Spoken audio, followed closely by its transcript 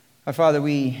Our Father,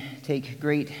 we take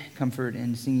great comfort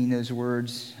in singing those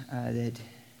words that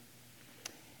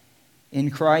in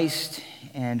Christ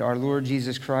and our Lord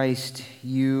Jesus Christ,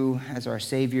 you as our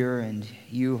Savior and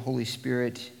you, Holy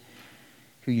Spirit,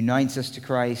 who unites us to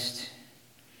Christ,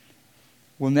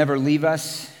 will never leave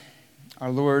us. Our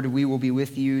Lord, we will be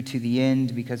with you to the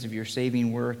end because of your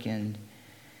saving work and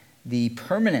the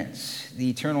permanence, the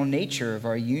eternal nature of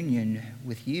our union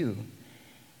with you.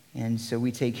 And so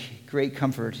we take great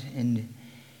comfort in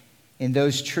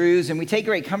those truths, and we take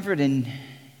great comfort in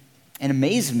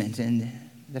amazement in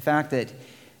the fact that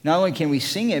not only can we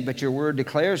sing it, but your word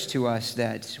declares to us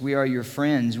that we are your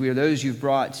friends. We are those you've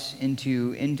brought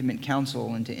into intimate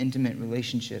counsel, into intimate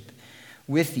relationship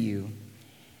with you.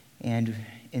 And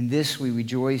in this we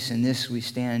rejoice, in this we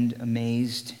stand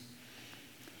amazed.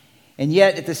 And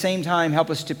yet, at the same time, help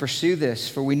us to pursue this,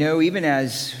 for we know, even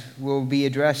as will be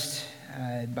addressed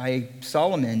by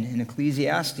Solomon in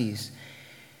Ecclesiastes,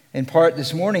 in part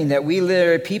this morning, that we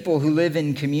are a people who live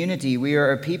in community. We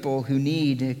are a people who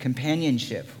need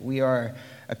companionship. We are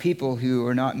a people who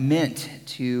are not meant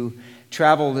to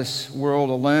travel this world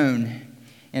alone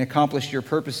and accomplish your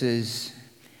purposes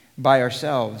by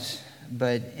ourselves,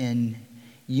 but in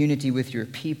unity with your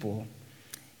people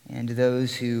and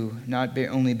those who not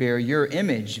only bear your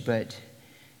image, but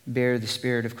bear the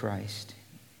Spirit of Christ.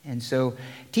 And so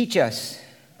teach us,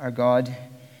 our God,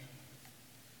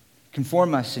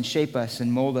 conform us and shape us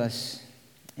and mold us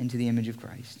into the image of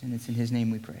Christ. And it's in his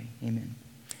name we pray. Amen.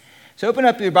 So open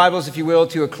up your Bibles, if you will,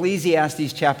 to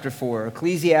Ecclesiastes chapter 4.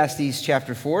 Ecclesiastes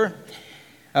chapter 4.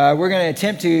 We're going to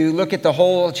attempt to look at the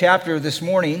whole chapter this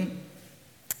morning.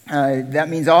 That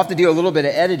means I'll have to do a little bit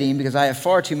of editing because I have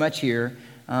far too much here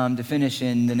to finish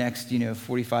in the next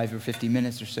 45 or 50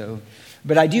 minutes or so.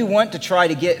 But I do want to try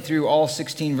to get through all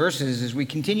 16 verses as we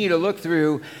continue to look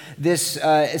through this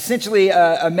essentially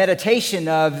a meditation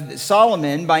of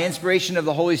Solomon by inspiration of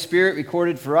the Holy Spirit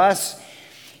recorded for us.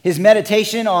 His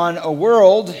meditation on a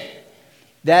world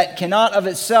that cannot of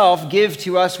itself give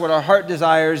to us what our heart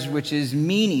desires, which is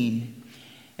meaning.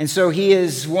 And so he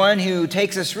is one who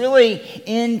takes us really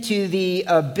into the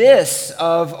abyss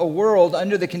of a world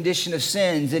under the condition of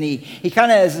sins. And he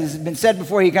kind of, as has been said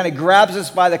before, he kind of grabs us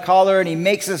by the collar and he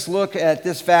makes us look at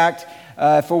this fact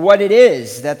for what it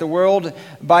is, that the world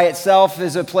by itself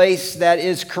is a place that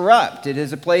is corrupt. It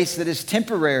is a place that is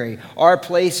temporary. Our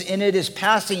place in it is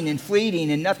passing and fleeting,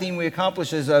 and nothing we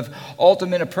accomplish is of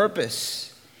ultimate purpose.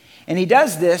 And he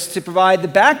does this to provide the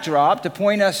backdrop to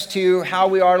point us to how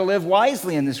we are to live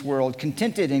wisely in this world,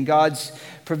 contented in God's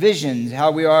provisions,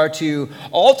 how we are to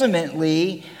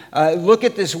ultimately look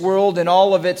at this world in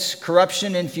all of its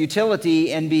corruption and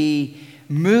futility and be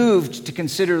moved to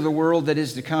consider the world that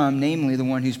is to come, namely the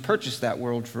one who's purchased that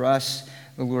world for us,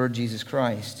 the Lord Jesus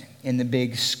Christ, in the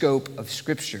big scope of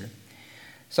Scripture.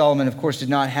 Solomon, of course, did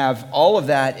not have all of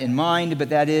that in mind, but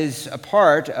that is a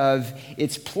part of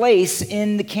its place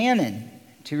in the canon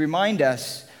to remind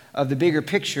us of the bigger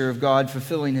picture of God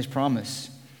fulfilling his promise.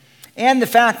 And the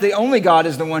fact that only God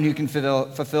is the one who can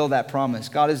fulfill that promise.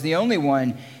 God is the only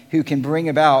one who can bring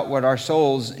about what our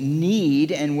souls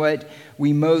need and what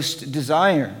we most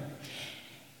desire.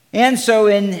 And so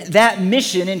in that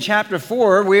mission in chapter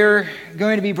 4, we're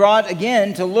going to be brought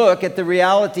again to look at the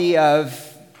reality of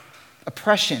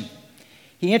oppression.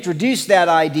 He introduced that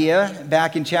idea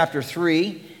back in chapter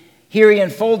 3. Here he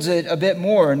unfolds it a bit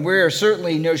more, and we're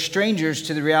certainly no strangers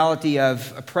to the reality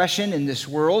of oppression in this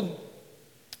world,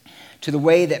 to the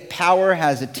way that power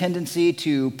has a tendency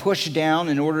to push down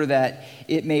in order that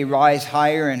it may rise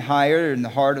higher and higher in the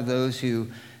heart of those who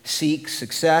seek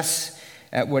success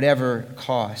at whatever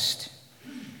cost.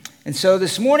 And so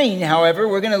this morning, however,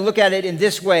 we're going to look at it in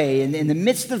this way. In the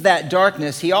midst of that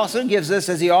darkness, he also gives us,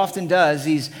 as he often does,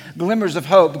 these glimmers of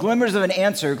hope, glimmers of an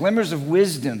answer, glimmers of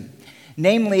wisdom.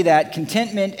 Namely, that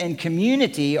contentment and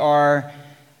community are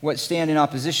what stand in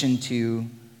opposition to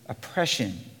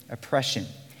oppression. And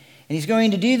he's going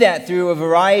to do that through a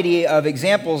variety of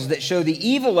examples that show the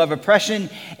evil of oppression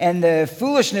and the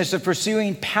foolishness of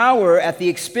pursuing power at the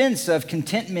expense of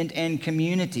contentment and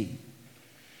community.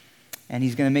 And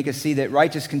he's going to make us see that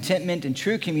righteous contentment and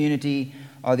true community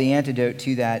are the antidote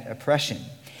to that oppression.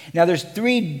 Now, there's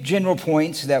three general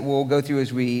points that we'll go through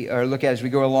look at as we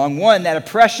go along. One, that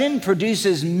oppression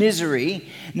produces misery.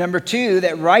 Number two,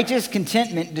 that righteous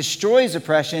contentment destroys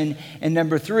oppression. And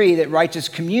number three, that righteous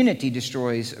community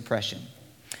destroys oppression.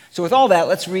 So with all that,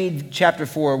 let's read chapter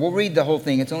 4. We'll read the whole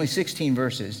thing. It's only 16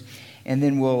 verses. And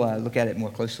then we'll look at it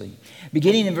more closely.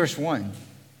 Beginning in verse 1.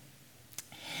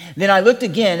 Then I looked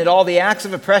again at all the acts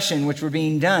of oppression which were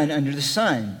being done under the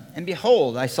sun. And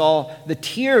behold, I saw the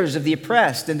tears of the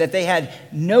oppressed, and that they had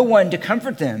no one to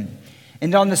comfort them.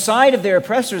 And on the side of their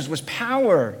oppressors was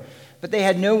power, but they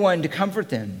had no one to comfort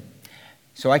them.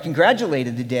 So I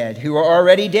congratulated the dead who are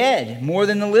already dead, more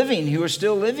than the living who are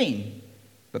still living.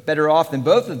 But better off than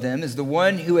both of them is the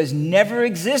one who has never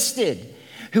existed,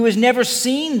 who has never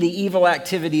seen the evil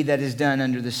activity that is done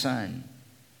under the sun.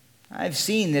 I've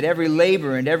seen that every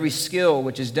labor and every skill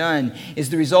which is done is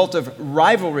the result of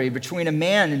rivalry between a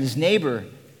man and his neighbor.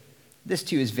 This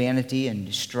too is vanity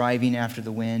and striving after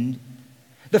the wind.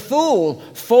 The fool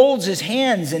folds his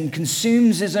hands and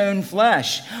consumes his own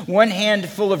flesh. One hand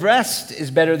full of rest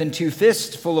is better than two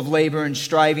fists full of labor and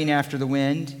striving after the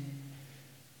wind.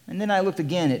 And then I looked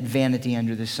again at vanity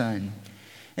under the sun.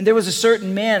 And there was a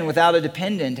certain man without a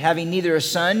dependent, having neither a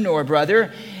son nor a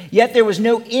brother, yet there was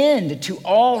no end to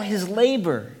all his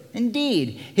labor.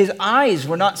 Indeed, his eyes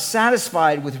were not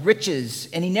satisfied with riches,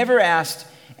 and he never asked,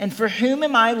 "And for whom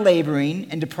am I laboring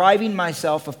and depriving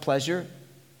myself of pleasure?"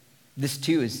 This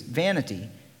too is vanity,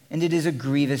 and it is a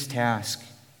grievous task.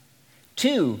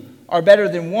 Two are better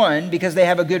than one because they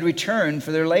have a good return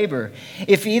for their labor.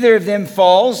 If either of them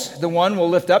falls, the one will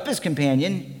lift up his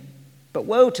companion. But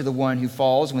woe to the one who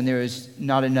falls when there is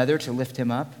not another to lift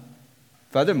him up.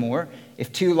 Furthermore,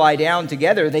 if two lie down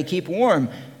together, they keep warm.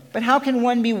 But how can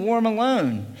one be warm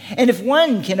alone? And if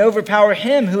one can overpower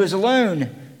him who is alone,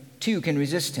 two can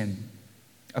resist him.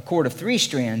 A cord of 3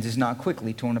 strands is not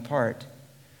quickly torn apart.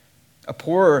 A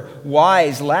poor,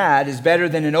 wise lad is better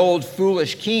than an old,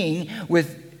 foolish king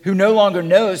who no longer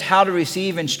knows how to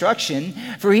receive instruction,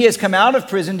 for he has come out of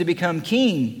prison to become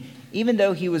king, even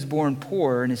though he was born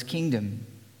poor in his kingdom.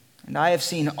 And I have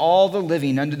seen all the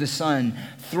living under the sun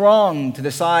throng to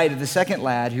the side of the second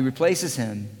lad who replaces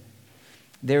him.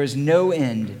 There is no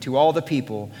end to all the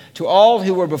people, to all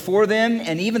who were before them,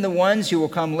 and even the ones who will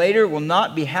come later will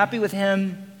not be happy with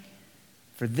him,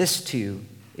 for this too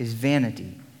is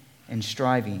vanity and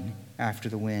striving after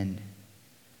the wind.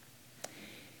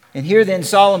 And here then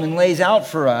Solomon lays out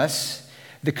for us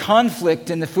the conflict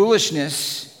and the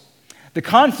foolishness, the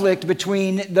conflict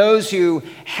between those who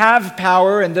have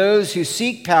power and those who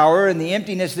seek power and the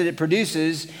emptiness that it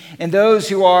produces, and those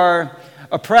who are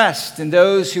oppressed and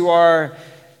those who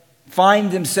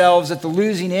find themselves at the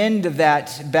losing end of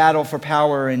that battle for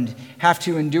power and have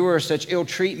to endure such ill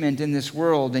treatment in this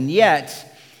world. And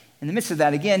yet, in the midst of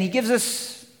that, again, he gives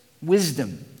us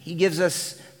wisdom. He gives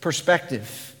us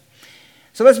perspective.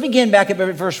 So let's begin back at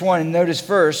verse 1 and notice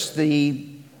first the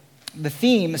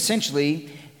theme, essentially,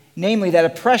 namely that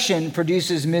oppression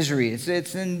produces misery.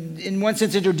 It's in one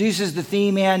sense introduces the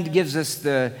theme and gives us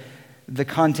the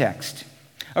context.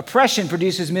 Oppression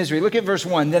produces misery. Look at verse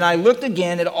 1. Then I looked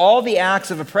again at all the acts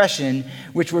of oppression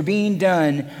which were being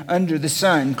done under the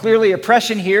sun. Clearly,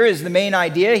 oppression here is the main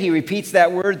idea. He repeats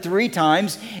that word 3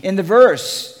 times in the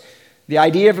verse. The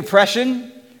idea of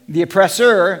oppression, the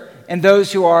oppressor, and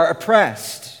those who are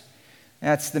oppressed.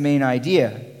 That's the main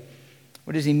idea.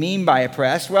 What does he mean by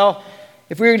oppressed? Well,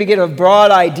 if we were to get a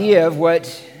broad idea of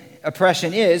what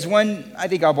oppression is, one, I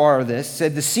think I'll borrow this,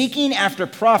 said the seeking after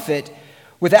profit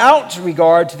without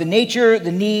regard to the nature,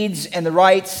 the needs, and the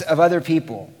rights of other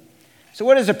people. So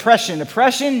what is oppression?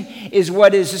 Oppression is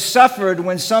what is suffered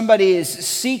when somebody is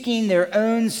seeking their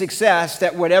own success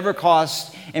at whatever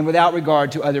cost and without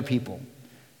regard to other people.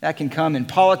 That can come in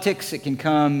politics, it can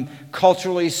come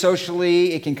culturally,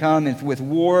 socially, it can come with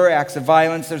war, acts of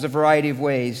violence. There's a variety of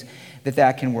ways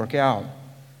that can work out.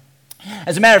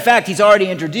 As a matter of fact, he's already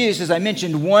introduced, as I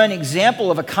mentioned, one example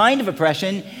of a kind of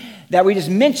oppression that we just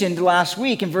mentioned last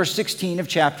week in verse 16 of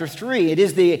chapter 3. It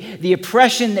is the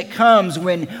oppression that comes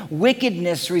when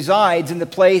wickedness resides in the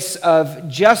place of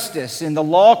justice, in the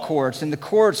law courts, in the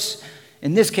courts,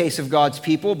 in this case of God's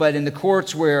people, but in the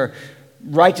courts where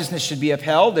righteousness should be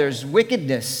upheld, there's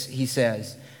wickedness, he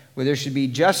says. Where there should be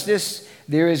justice,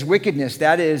 there is wickedness.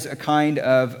 That is a kind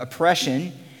of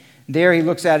oppression. There he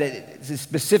looks at it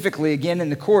specifically again in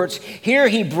the courts. Here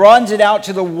he broadens it out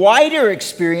to the wider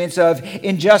experience of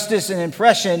injustice and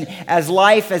oppression as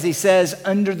life, as he says,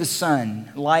 under the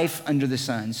sun. Life under the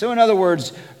sun. So in other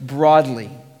words,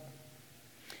 broadly.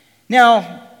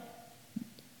 Now,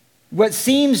 what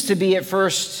seems to be at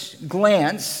first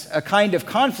glance a kind of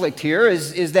conflict here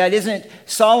is that isn't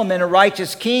Solomon a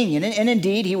righteous king? And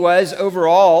indeed, he was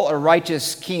overall a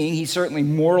righteous king. He certainly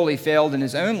morally failed in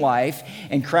his own life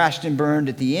and crashed and burned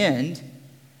at the end.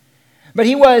 But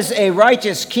he was a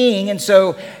righteous king, and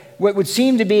so what would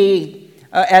seem to be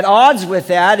at odds with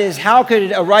that is how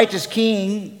could a righteous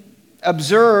king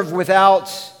observe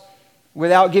without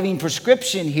giving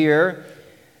prescription here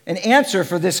an answer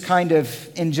for this kind of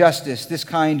injustice, this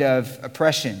kind of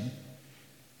oppression.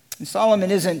 And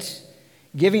Solomon isn't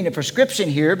giving a prescription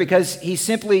here because he's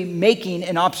simply making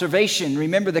an observation.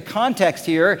 Remember, the context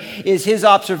here is his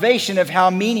observation of how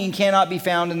meaning cannot be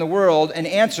found in the world. An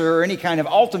answer, or any kind of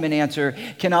ultimate answer,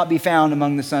 cannot be found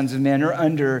among the sons of men or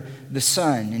under the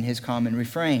sun, in his common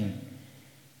refrain.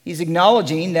 He's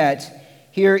acknowledging that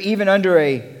here, even under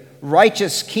a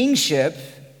righteous kingship,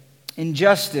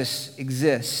 injustice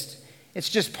exists. It's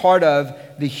just part of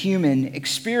the human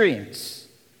experience.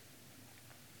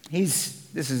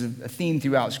 This is a theme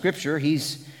throughout Scripture.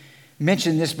 He's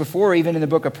mentioned this before, even in the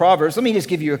book of Proverbs. Let me just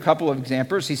give you a couple of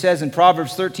examples. He says in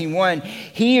Proverbs 13:1,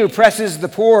 "He who oppresses the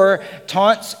poor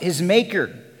taunts his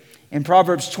maker." In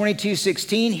Proverbs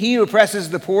 22:16, "He who oppresses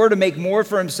the poor to make more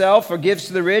for himself or gives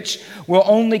to the rich will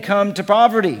only come to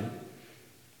poverty."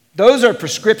 Those are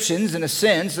prescriptions, in a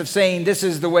sense, of saying this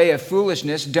is the way of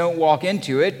foolishness, don't walk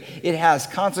into it. It has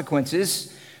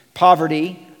consequences: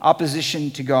 poverty,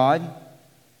 opposition to God.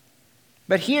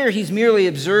 But here he's merely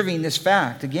observing this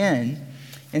fact again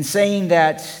and saying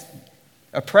that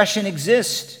oppression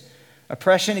exists.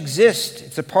 Oppression exists.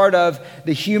 It's a part of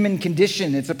the human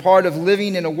condition. It's a part of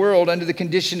living in a world under the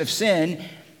condition of sin,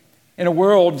 in a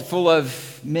world full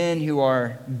of men who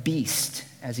are beasts,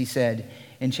 as he said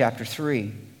in chapter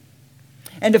 3.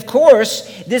 And of course,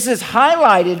 this is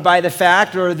highlighted by the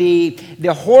fact, or the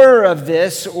horror of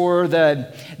this, or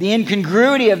the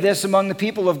incongruity of this among the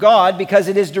people of God, because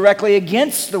it is directly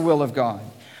against the will of God.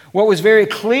 What was very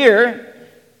clear,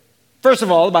 first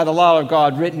of all, by the law of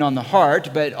God written on the heart,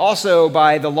 but also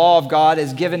by the law of God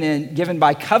as given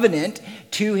by covenant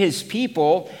to his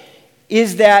people,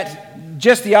 is that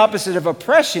just the opposite of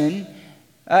oppression,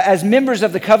 as members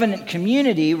of the covenant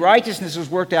community, righteousness was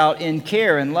worked out in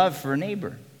care and love for a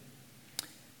neighbor.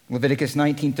 Leviticus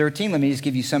 19:13, let me just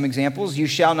give you some examples. "You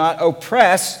shall not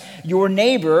oppress your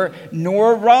neighbor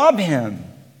nor rob him."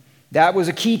 That was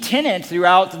a key tenet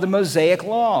throughout the Mosaic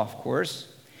law, of course.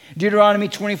 Deuteronomy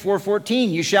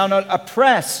 24:14, "You shall not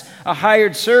oppress a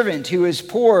hired servant who is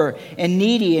poor and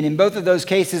needy," and in both of those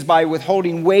cases by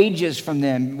withholding wages from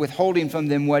them, withholding from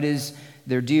them what is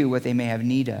their due, what they may have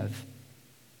need of.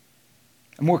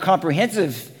 A more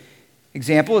comprehensive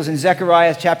example is in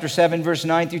Zechariah chapter 7, verse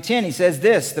 9 through 10. He says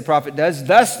this, the prophet does,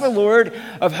 "Thus the Lord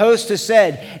of hosts has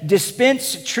said,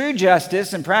 dispense true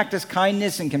justice and practice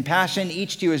kindness and compassion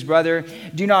each to his brother.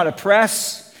 Do not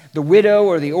oppress the widow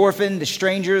or the orphan, the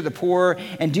stranger, the poor,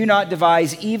 and do not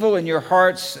devise evil in your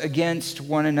hearts against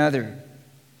one another."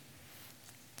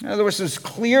 In other words,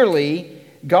 clearly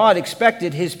God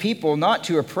expected his people not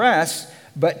to oppress,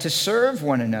 but to serve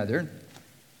one another.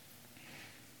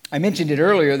 I mentioned it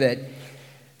earlier that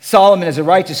Solomon, as a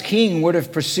righteous king, would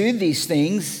have pursued these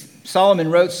things.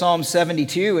 Solomon wrote Psalm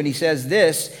 72, and he says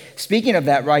this, speaking of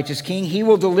that righteous king, "He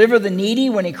will deliver the needy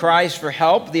when he cries for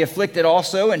help, the afflicted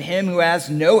also, and him who has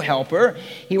no helper.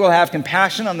 He will have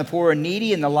compassion on the poor and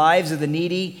needy, and the lives of the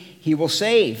needy he will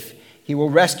save. He will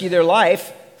rescue their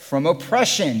life from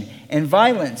oppression and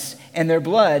violence, and their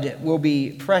blood will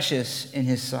be precious in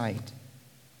his sight."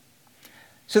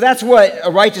 So that's what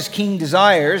a righteous king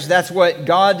desires. That's what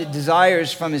God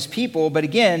desires from his people. But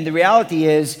again, the reality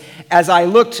is, as I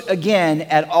looked again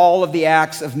at all of the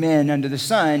acts of men under the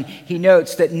sun, he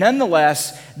notes that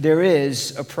nonetheless there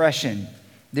is oppression,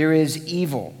 there is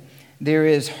evil, there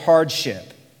is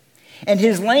hardship. And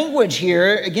his language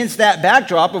here, against that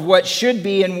backdrop of what should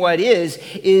be and what is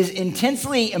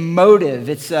intensely emotive.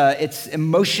 It's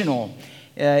emotional.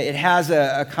 It has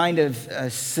a kind of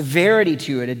severity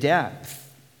to it, a depth.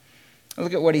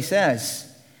 Look at what he says.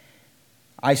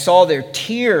 "I saw their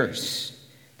tears.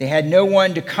 They had no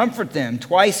one to comfort them."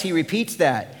 Twice he repeats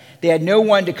that. They had no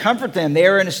one to comfort them. They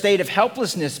are in a state of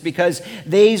helplessness because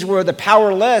these were the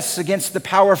powerless against the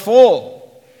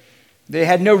powerful. They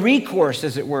had no recourse,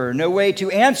 as it were, no way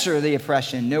to answer the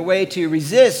oppression, no way to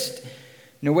resist,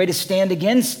 no way to stand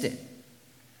against it.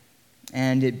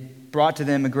 And it brought to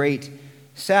them a great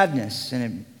sadness, and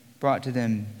it brought to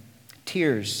them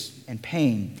tears and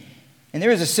pain. And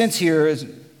there is a sense here,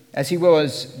 as he will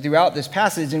as throughout this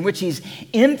passage, in which he's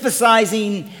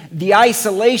emphasizing the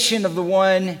isolation of the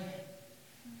one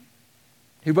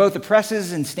who both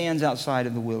oppresses and stands outside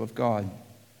of the will of God.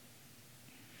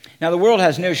 Now, the world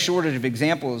has no shortage of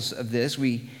examples of this.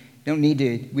 We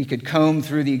could comb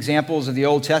through the examples of the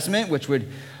Old Testament, which would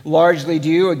largely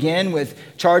do, again, with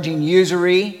charging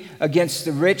usury against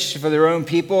the rich for their own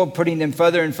people, putting them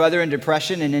further and further into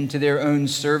depression and into their own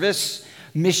service,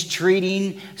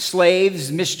 mistreating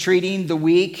slaves, mistreating the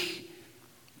weak,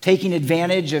 taking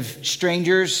advantage of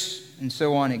strangers, and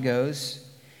so on it goes.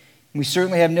 We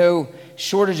certainly have no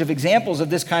shortage of examples of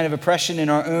this kind of oppression in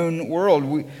our own world.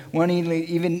 One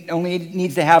even only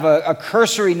needs to have a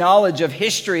cursory knowledge of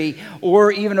history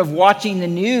or even of watching the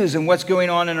news and what's going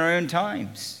on in our own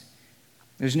times.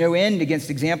 There's no end against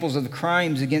examples of the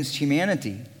crimes against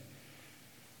humanity.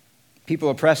 People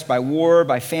oppressed by war,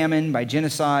 by famine, by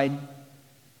genocide.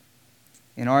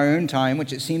 In our own time,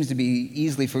 which it seems to be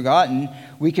easily forgotten,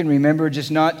 we can remember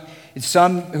just not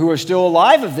some who are still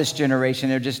alive of this generation.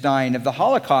 They're just dying of the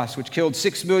Holocaust, which killed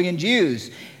 6 million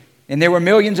Jews. And there were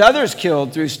millions others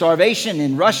killed through starvation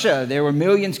in Russia. There were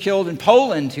millions killed in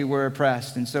Poland who were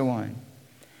oppressed, and so on.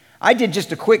 I did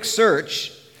just a quick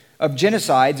search of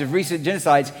genocides, of recent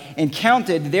genocides, and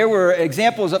counted. There were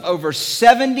examples of over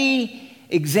 70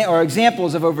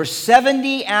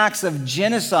 acts of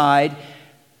genocide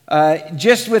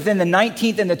just within the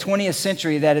 19th and the 20th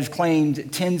century that has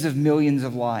claimed tens of millions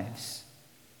of lives.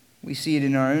 We see it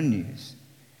in our own news.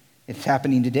 It's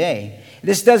happening today.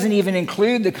 This doesn't even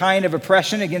include the kind of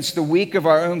oppression against the weak of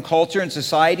our own culture and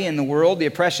society and the world, the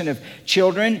oppression of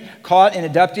children caught and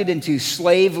abducted into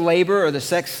slave labor or the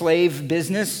sex slave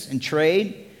business and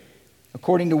trade.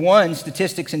 According to one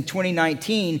statistics in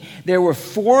 2019, there were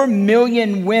 4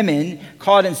 million women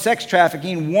caught in sex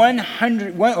trafficking,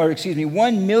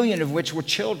 1 million of which were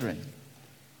children.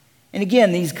 And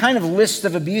again, these kind of lists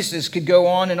of abuses could go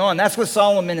on and on. That's what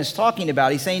Solomon is talking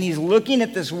about. He's saying he's looking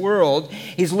at this world.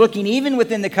 He's looking even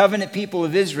within the covenant people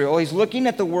of Israel. He's looking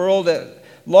at the world at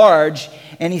large,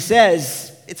 and he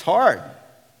says, it's hard.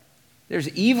 There's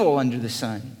evil under the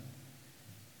sun.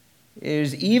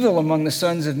 There's evil among the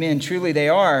sons of men. Truly they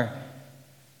are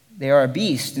a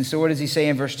beast. And so what does he say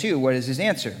in verse 2? What is his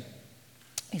answer?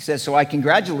 He says, so I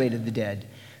congratulated the dead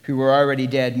who were already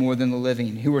dead more than the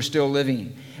living, who were still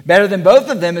living. Better than both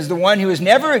of them is the one who has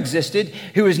never existed,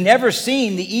 who has never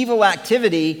seen the evil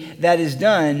activity that is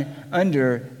done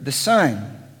under the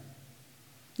sun.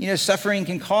 You know, suffering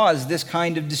can cause this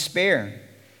kind of despair.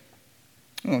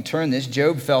 I won't turn this.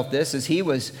 Job felt this as he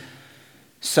was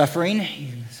suffering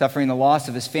the loss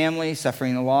of his family,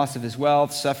 suffering the loss of his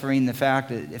wealth, suffering the fact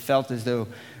that it felt as though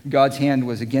God's hand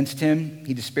was against him.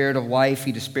 He despaired of life.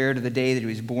 He despaired of the day that he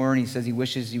was born. He says he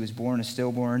wishes he was born a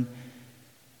stillborn.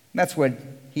 That's what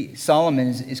Solomon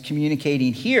is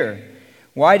communicating here.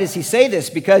 Why does he say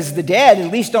this? Because the dead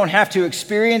at least don't have to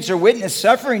experience or witness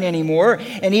suffering anymore.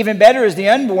 And even better is the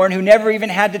unborn who never even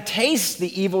had to taste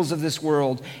the evils of this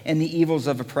world and the evils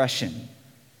of oppression.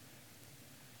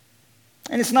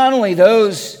 And it's not only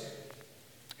those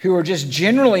who are just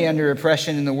generally under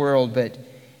oppression in the world, but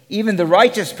even the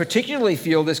righteous particularly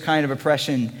feel this kind of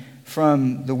oppression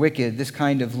from the wicked, this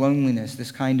kind of loneliness,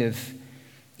 this kind of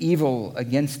evil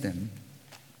against them.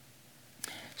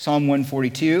 Psalm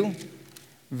 142,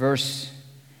 verse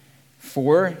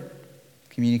 4,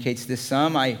 communicates this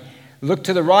psalm. I look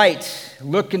to the right,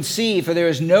 look and see, for there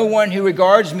is no one who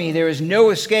regards me. There is no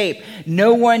escape.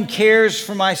 No one cares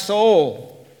for my soul.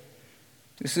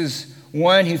 This is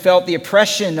one who felt the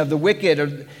oppression of the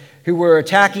wicked who were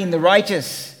attacking the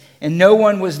righteous, and no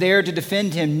one was there to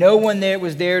defend him. No one there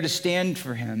was there to stand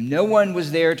for him. No one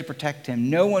was there to protect him.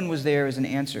 No one was there as an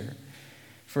answer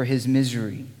for his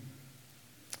misery.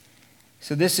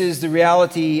 So this is the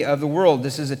reality of the world.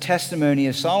 This is a testimony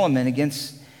of Solomon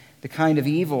against the kind of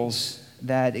evils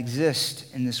that exist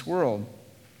in this world.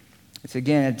 It's,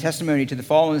 again, a testimony to the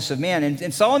fallenness of man.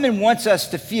 And Solomon wants us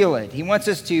to feel it. He wants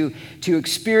us to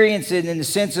experience it in the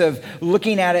sense of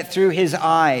looking at it through his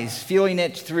eyes, feeling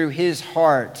it through his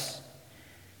heart,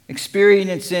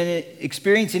 experiencing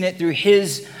it through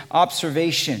his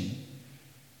observation.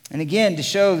 And again, to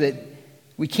show that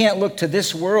we can't look to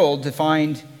this world to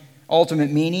find ultimate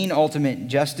meaning, ultimate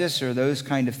justice, or those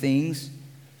kind of things.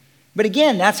 But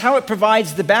again, that's how it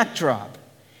provides the backdrop.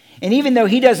 And even though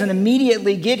he doesn't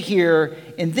immediately get here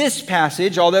in this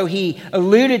passage, although he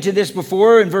alluded to this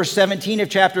before in verse 17 of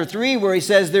chapter 3, where he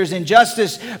says there's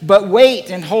injustice, but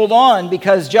wait and hold on,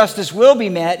 because justice will be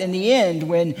met in the end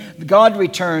when God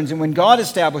returns and when God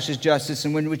establishes justice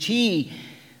and when which he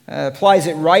applies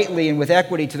it rightly and with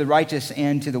equity to the righteous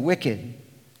and to the wicked.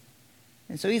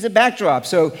 And so he's a backdrop.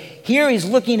 So here he's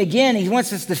looking again. He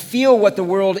wants us to feel what the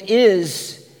world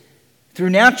is through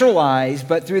natural eyes,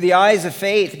 but through the eyes of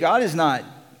faith. God is not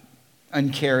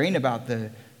uncaring about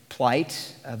the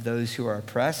plight of those who are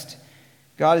oppressed.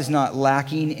 God is not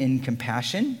lacking in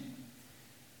compassion.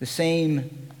 The same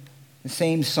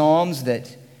Psalms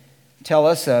that tell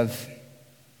us of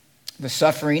the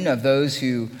suffering of those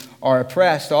who are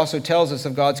oppressed also tells us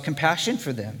of God's compassion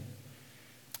for them.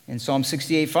 In Psalm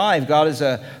 68:5, God is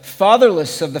a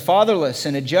fatherless of the fatherless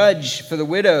and a judge for the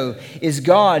widow is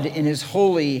God in his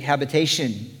holy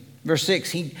habitation. Verse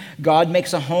 6, God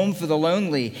makes a home for the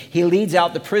lonely. He leads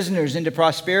out the prisoners into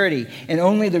prosperity, and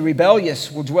only the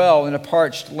rebellious will dwell in a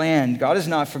parched land. God has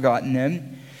not forgotten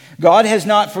them. God has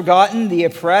not forgotten the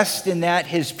oppressed in that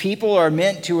his people are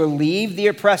meant to relieve the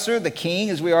oppressor, the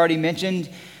king, as we already mentioned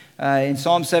in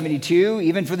Psalm 72.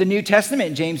 Even for the New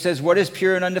Testament, James says, what is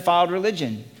pure and undefiled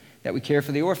religion? That we care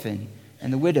for the orphan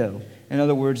and the widow. In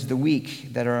other words, the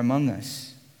weak that are among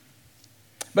us.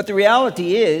 But the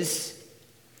reality is,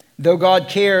 though God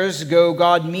cares,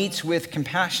 God meets with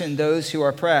compassion those who are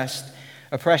oppressed.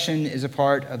 Oppression is a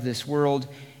part of this world,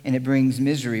 and it brings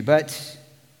misery. But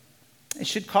it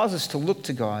should cause us to look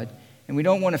to God, and we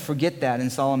don't want to forget that in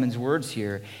Solomon's words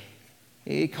here.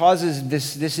 It causes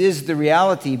this is the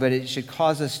reality, but it should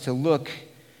cause us to look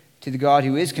to the God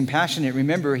who is compassionate.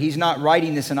 Remember, he's not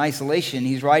writing this in isolation.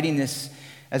 He's writing this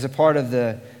as a part of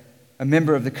a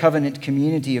member of the covenant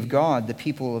community of God, the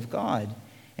people of God.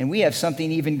 And we have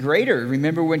something even greater.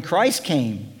 Remember when Christ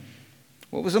came.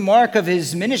 What was the mark of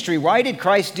his ministry? Why did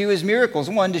Christ do his miracles?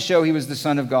 One, to show he was the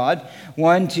Son of God.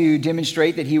 One, to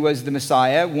demonstrate that he was the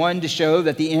Messiah. One, to show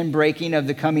that the inbreaking of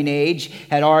the coming age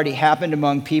had already happened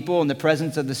among people and the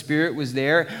presence of the Spirit was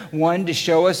there. One, to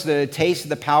show us the taste of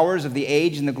the powers of the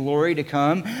age and the glory to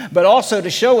come. But also to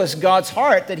show us God's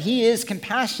heart, that he is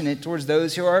compassionate towards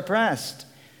those who are oppressed.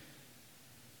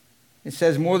 It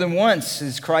says more than once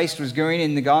as Christ was going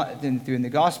in the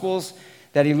Gospels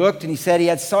that he looked and he said he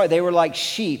had sorrow. They were like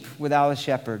sheep without a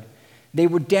shepherd. They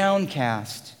were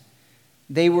downcast.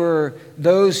 They were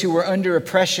those who were under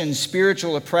oppression,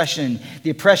 spiritual oppression, the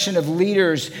oppression of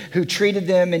leaders who treated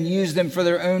them and used them for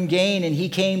their own gain. And he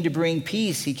came to bring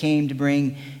peace. He came to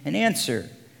bring an answer.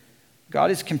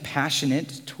 God is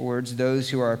compassionate towards those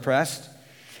who are oppressed.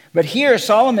 But here,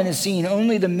 Solomon is seeing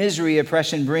only the misery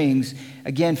oppression brings,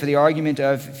 again, for the argument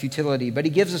of futility. But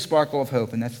he gives a sparkle of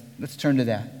hope, and let's turn to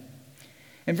that.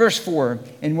 In verse 4,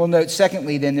 and we'll note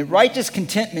secondly then, that righteous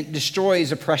contentment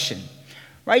destroys oppression.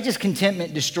 Righteous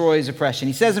contentment destroys oppression.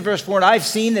 He says in verse 4, and I've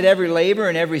seen that every labor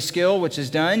and every skill which is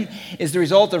done is the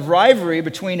result of rivalry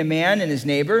between a man and his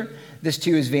neighbor. This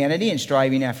too is vanity and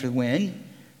striving after the wind.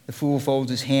 The fool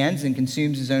folds his hands and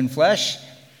consumes his own flesh.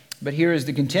 But here is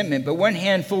the contentment. But one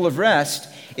hand full of rest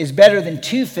is better than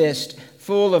two fists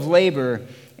full of labor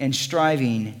and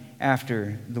striving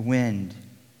after the wind.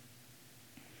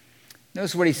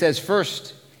 Notice what he says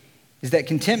first is that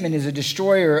contentment is a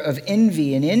destroyer of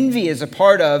envy, and envy is a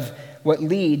part of what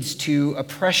leads to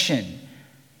oppression.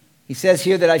 He says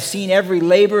here that I've seen every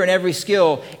labor and every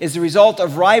skill is the result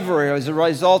of rivalry, or as a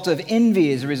result of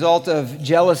envy, as a result of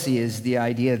jealousy is the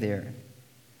idea there.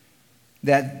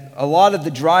 That a lot of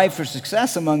the drive for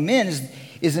success among men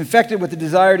is infected with the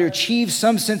desire to achieve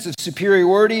some sense of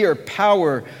superiority or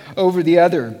power over the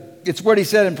other. It's what he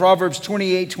said in Proverbs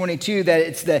 28:22, that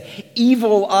it's the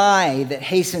evil eye that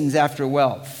hastens after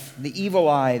wealth. The evil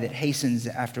eye that hastens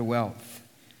after wealth.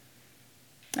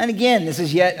 And again, this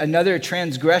is yet another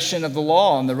transgression of the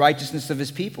law and the righteousness of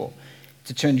his people. It's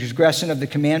a transgression of the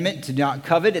commandment to not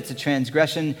covet. It's a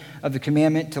transgression of the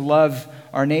commandment to love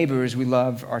our neighbor as we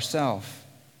love ourselves.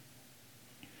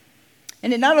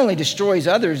 And it not only destroys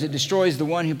others, it destroys the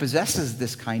one who possesses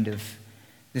this kind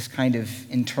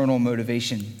of internal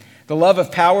motivation. The love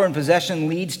of power and possession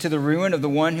leads to the ruin of the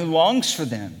one who longs for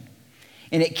them.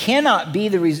 And it cannot be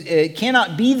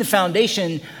the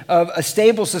foundation of a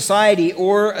stable society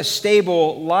or a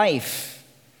stable life.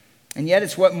 And yet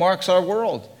it's what marks our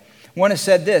world. One has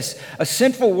said this: a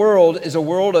sinful world is a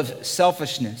world of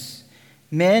selfishness.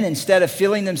 Men, instead of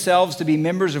feeling themselves to be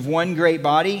members of one great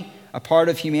body, a part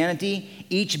of humanity,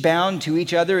 each bound to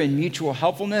each other in mutual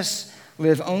helpfulness,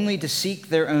 live only to seek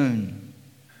their own.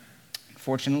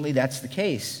 Fortunately, that's the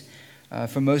case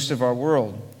for most of our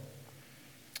world.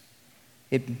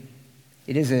 It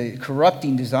is a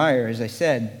corrupting desire, as I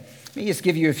said. Let me just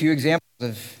give you a few examples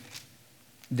of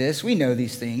this. We know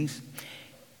these things.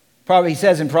 He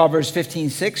says in Proverbs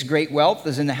 15:6, great wealth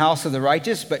is in the house of the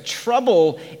righteous, but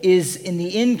trouble is in the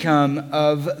income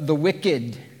of the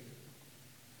wicked.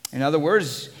 In other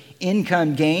words,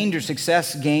 income gained or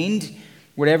success gained,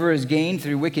 whatever is gained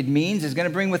through wicked means, is going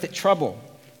to bring with it trouble.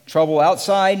 Trouble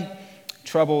outside,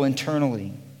 trouble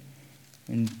internally.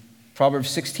 In Proverbs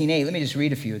 16:8, let me just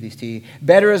read a few of these to you.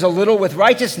 Better is a little with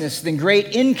righteousness than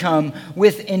great income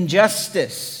with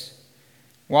injustice.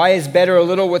 Why is better a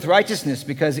little with righteousness?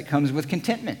 Because it comes with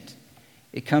contentment.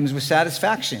 It comes with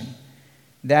satisfaction.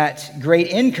 That great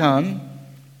income,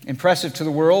 impressive to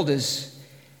the world, is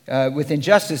with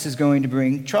injustice is going to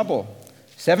bring trouble.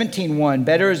 17:1,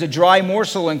 better is a dry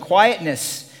morsel and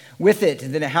quietness with it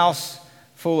than a house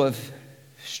full of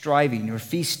striving or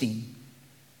feasting.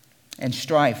 and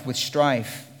strife, with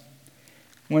strife.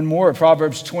 One more,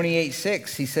 Proverbs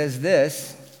 28:6, he says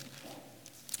this,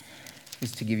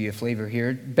 just to give you a flavor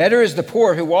here. Better is the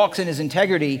poor who walks in his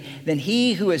integrity than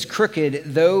he who is crooked,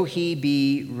 though he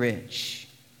be rich.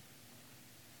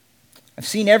 I've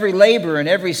seen every labor and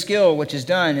every skill which is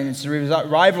done, and it's the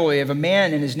rivalry of a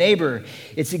man and his neighbor.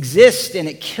 It exists and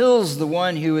it kills the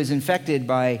one who is infected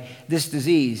by this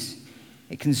disease.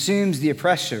 It consumes the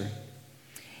oppressor.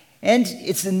 And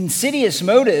it's an insidious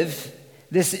motive,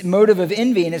 this motive of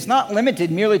envy, and it's not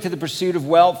limited merely to the pursuit of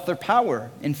wealth or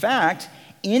power. In fact,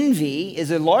 envy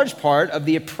is a large part of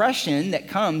the oppression that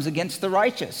comes against the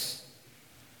righteous.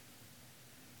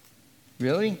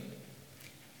 Really?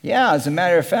 Yeah, as a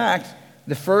matter of fact,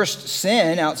 the first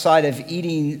sin outside of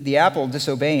eating the apple,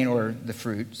 disobeying, or the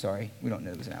fruit, sorry, we don't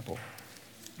know it was an apple.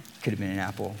 Could have been an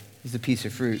apple. It's a piece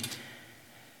of fruit.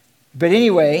 But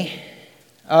anyway,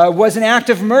 was an act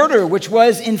of murder, which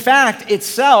was in fact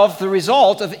itself the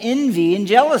result of envy and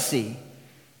jealousy.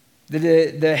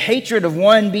 The hatred of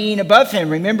one being above him.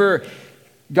 Remember,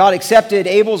 God accepted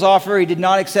Abel's offer. He did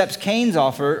not accept Cain's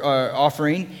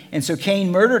offering, and so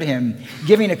Cain murdered him.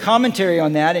 Giving a commentary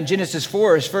on that in Genesis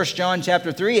 4, 1 John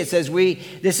chapter 3, it says,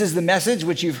 this is the message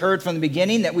which you've heard from the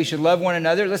beginning, that we should love one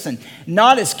another. Listen,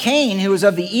 not as Cain, who was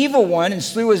of the evil one and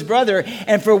slew his brother.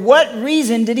 And for what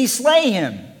reason did he slay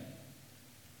him?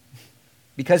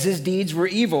 Because his deeds were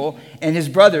evil and his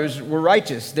brothers were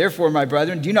righteous. Therefore, my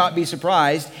brethren, do not be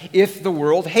surprised if the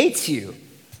world hates you.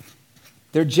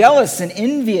 They're jealous and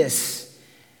envious,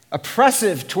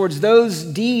 oppressive towards those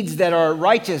deeds that are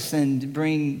righteous and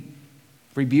bring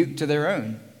rebuke to their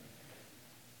own.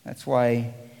 That's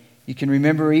why you can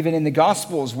remember even in the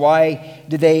Gospels, why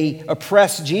did they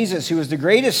oppress Jesus, who was the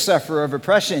greatest sufferer of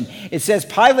oppression? It says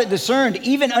Pilate discerned,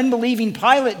 even unbelieving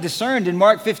Pilate discerned in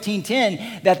Mark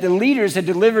 15:10 that the leaders had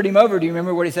delivered him over. Do you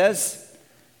remember what he says?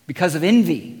 Because of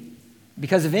envy.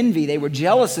 Because of envy, they were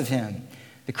jealous of him.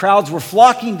 The crowds were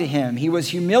flocking to him. He was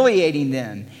humiliating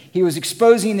them. He was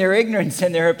exposing their ignorance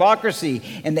and their hypocrisy,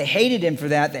 and they hated him for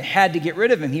that. They had to get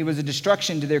rid of him. He was a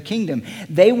destruction to their kingdom.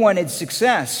 They wanted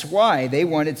success. Why? They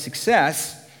wanted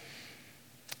success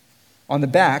on the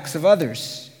backs of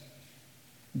others.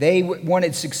 They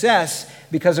wanted success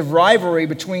because of rivalry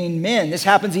between men. This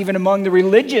happens even among the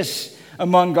religious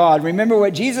among God. Remember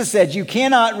what Jesus said, you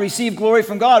cannot receive glory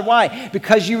from God. Why?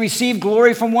 Because you receive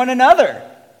glory from one another.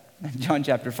 John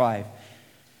chapter 5.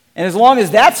 And as long as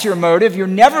that's your motive, you're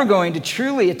never going to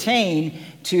truly attain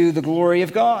to the glory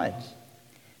of God.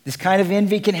 This kind of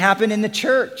envy can happen in the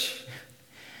church.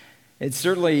 It's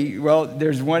certainly, well,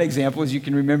 there's one example, as you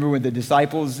can remember, when the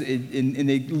disciples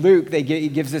in Luke, he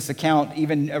gives this account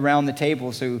even around the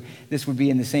table. So this would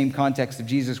be in the same context of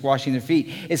Jesus washing their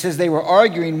feet. It says they were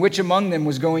arguing which among them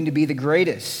was going to be the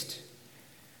greatest.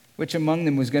 Which among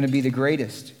them was going to be the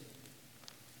greatest.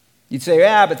 You'd say,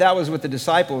 yeah, but that was with the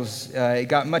disciples. It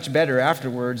got much better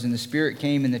afterwards, and the Spirit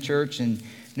came in the church, and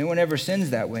no one ever sins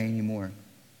that way anymore.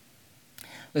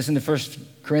 Listen to 1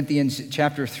 Corinthians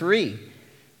chapter 3.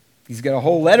 He's got a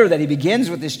whole letter that he begins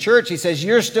with this church. He says,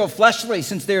 you're still fleshly,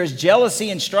 since there is jealousy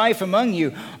and strife among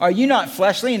you. Are you not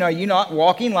fleshly, and are you not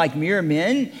walking like mere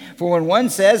men? For when one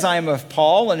says, I am of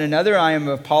Paul, and another, I am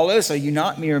of Apollos, are you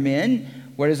not mere men?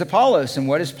 What is Apollos and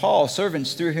what is Paul?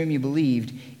 Servants through whom you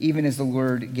believed, even as the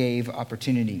Lord gave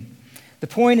opportunity. The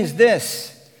point is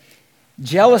this.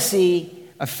 Jealousy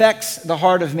affects the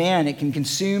heart of man. It can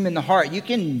consume in the heart. You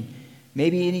can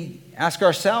maybe ask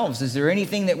ourselves, is there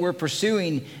anything that we're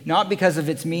pursuing not because of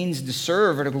its means to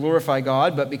serve or to glorify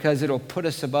God, but because it'll put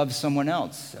us above someone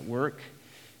else at work,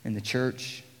 in the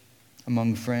church,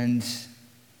 among friends?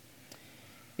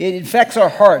 It infects our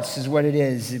hearts is what it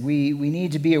is. We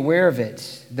need to be aware of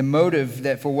it, the motive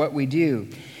that for what we do.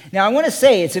 Now, I want to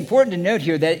say, it's important to note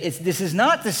here that this is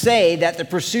not to say that the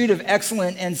pursuit of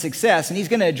excellence and success, and he's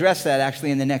going to address that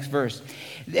actually in the next verse,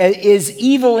 is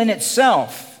evil in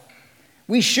itself.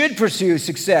 We should pursue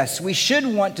success. We should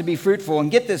want to be fruitful. And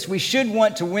get this, we should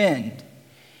want to win.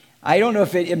 I don't know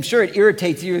if I'm sure it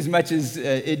irritates you as much as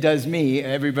it does me,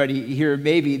 everybody here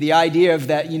maybe, the idea of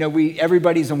that,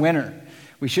 everybody's a winner.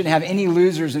 We shouldn't have any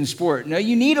losers in sport. No,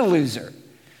 you need a loser.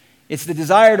 It's the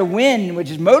desire to win which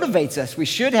motivates us. We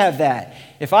should have that.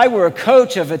 If I were a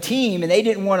coach of a team and they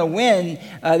didn't want to win,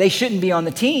 they shouldn't be on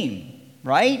the team,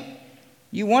 right?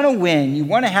 You want to win. You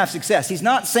want to have success. He's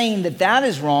not saying that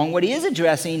is wrong. What he is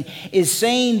addressing is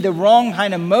saying the wrong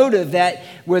kind of motive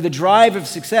where the drive of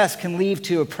success can lead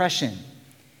to oppression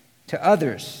to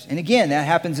others. And again, that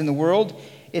happens in the world.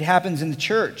 It happens in the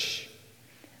church.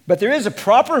 But there is a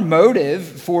proper motive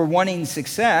for wanting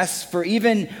success, for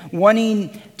even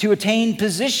wanting to attain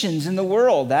positions in the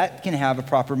world. That can have a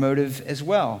proper motive as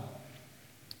well.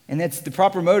 And the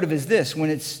proper motive is this: when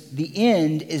the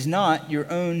end is not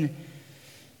your own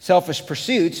selfish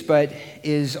pursuits, but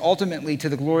is ultimately to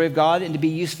the glory of God and to be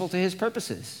useful to his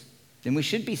purposes, then we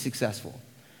should be successful.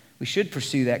 We should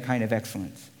pursue that kind of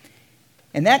excellence.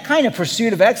 And that kind of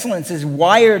pursuit of excellence is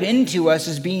wired into us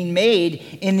as being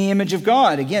made in the image of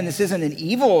God. Again, this isn't an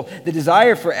evil. The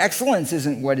desire for excellence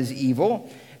isn't what is evil.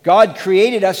 God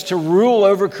created us to rule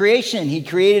over creation. He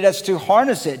created us to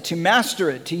harness it, to master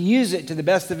it, to use it to the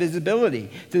best of his ability,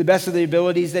 to the best of the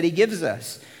abilities that he gives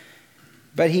us.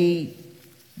 But he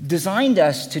designed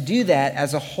us to do that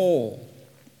as a whole,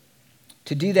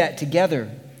 to do that together,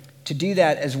 to do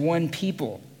that as one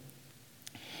people.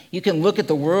 You can look at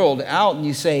the world out and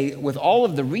you say, with all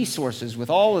of the resources, with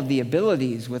all of the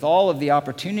abilities, with all of the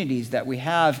opportunities that we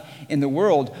have in the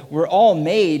world, we're all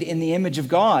made in the image of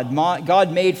God.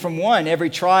 God made from one every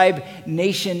tribe,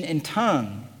 nation, and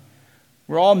tongue.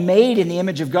 We're all made in the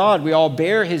image of God. We all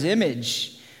bear his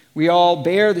image. We all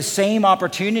bear the same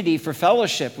opportunity for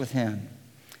fellowship with him,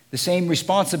 the same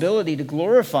responsibility to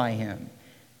glorify him.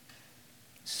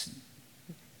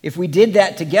 If we did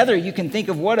that together, you can think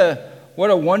of what a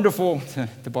wonderful,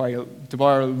 to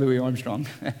borrow Louis Armstrong,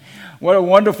 what a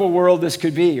wonderful world this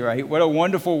could be, right? What a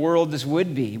wonderful world this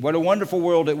would be. What a wonderful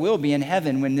world it will be in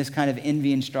heaven when this kind of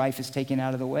envy and strife is taken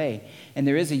out of the way. And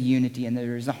there is a unity and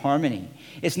there is a harmony.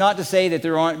 It's not to say that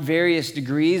there aren't various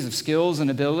degrees of skills and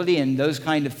ability and those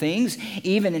kind of things.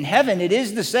 Even in heaven, it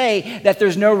is to say that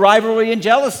there's no rivalry and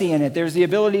jealousy in it. There's the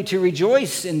ability to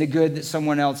rejoice in the good that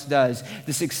someone else does,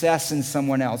 the success in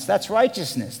someone else. That's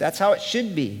righteousness. That's how it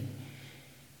should be.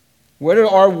 Where do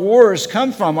our wars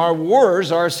come from? Our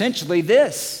wars are essentially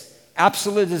this: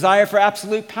 absolute desire for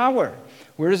absolute power.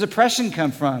 Where does oppression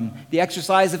come from? The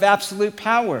exercise of absolute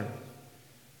power.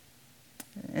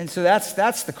 And so that's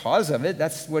the cause of it.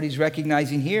 That's what he's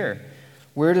recognizing here.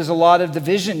 Where does a lot of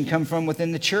division come from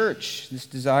within the church? This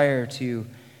desire to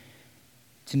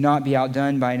not be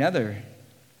outdone by another.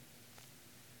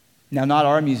 Now, not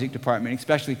our music department,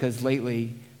 especially because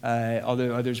lately,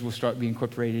 although others will start being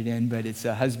incorporated in, but it's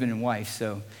a husband and wife,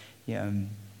 so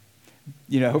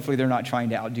hopefully they're not trying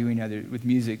to outdo each other with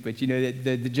music. But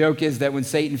the joke is that when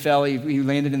Satan fell, he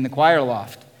landed in the choir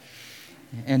loft,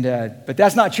 and but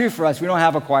that's not true for us. We don't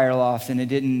have a choir loft, and it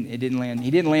didn't land.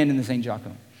 He didn't land in the St.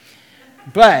 Jocko.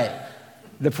 But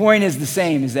the point is the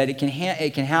same: is that it can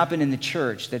happen in the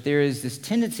church, that there is this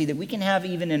tendency that we can have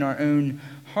even in our own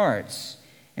hearts.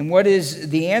 And what is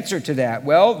the answer to that?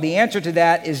 Well, the answer to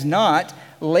that is not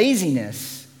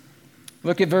laziness.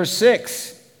 Look at verse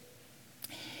 6.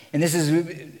 And this is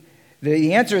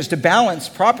the answer is to balance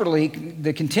properly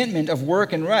the contentment of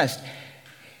work and rest.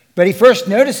 But he first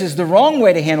notices the wrong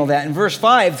way to handle that in verse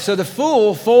 5. So the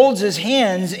fool folds his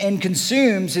hands and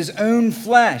consumes his own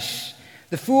flesh.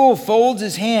 The fool folds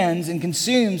his hands and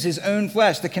consumes his own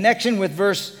flesh. The connection with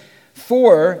verse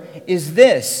 4 is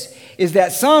this: is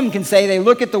that some can say, they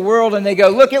look at the world and they go,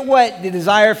 look at what the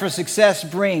desire for success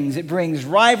brings. It brings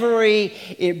rivalry.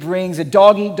 It brings a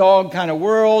dog-eat-dog kind of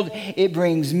world. It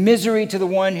brings misery to the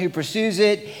one who pursues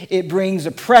it. It brings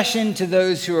oppression to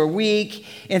those who are weak.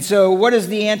 And so what is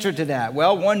the answer to that?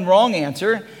 Well, one wrong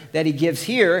answer that he gives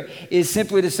here is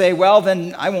simply to say, well,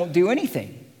 then I won't do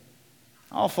anything.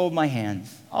 I'll fold my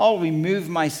hands. I'll remove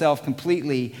myself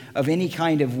completely of any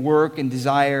kind of work and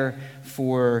desire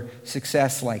for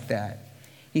success like that.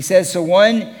 He says, so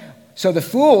the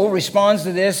fool responds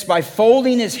to this by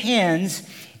folding his hands,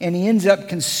 and he ends up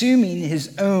consuming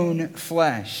his own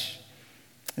flesh.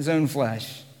 His own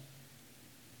flesh.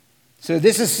 So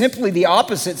this is simply the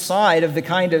opposite side of the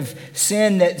kind of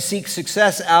sin that seeks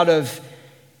success out of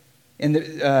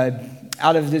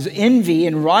this envy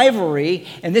and rivalry.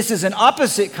 And this is an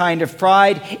opposite kind of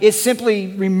pride. It simply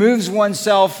removes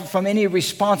oneself from any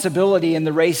responsibility in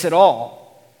the race at all.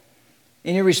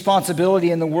 Any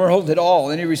responsibility in the world at all.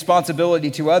 Any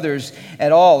responsibility to others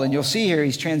at all. And you'll see here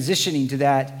he's transitioning to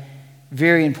that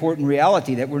very important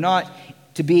reality that we're not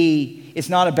to be, it's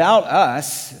not about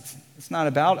us. It's not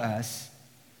about us.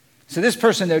 So this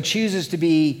person, though, chooses to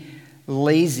be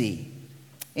lazy.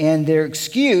 And their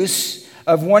excuse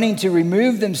of wanting to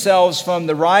remove themselves from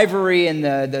the rivalry and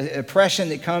the oppression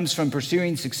that comes from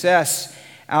pursuing success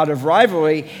out of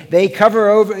rivalry,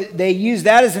 they use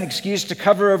that as an excuse to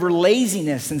cover over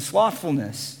laziness and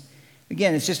slothfulness.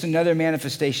 Again, it's just another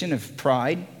manifestation of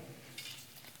pride.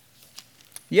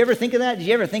 You ever think of that? Did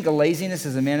you ever think of laziness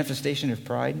as a manifestation of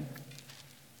pride?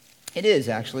 It is,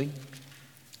 actually.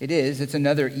 It is. It's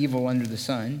another evil under the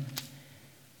sun.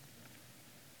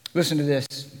 Listen to this.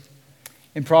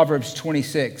 In Proverbs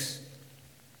 26.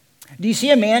 Do you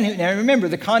see a man who, now remember,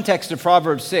 the context of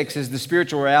Proverbs 6 is the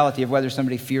spiritual reality of whether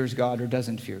somebody fears God or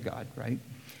doesn't fear God, right?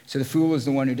 So the fool is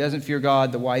the one who doesn't fear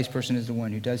God. The wise person is the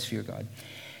one who does fear God.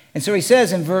 And so he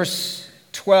says in verse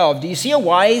 12, do you see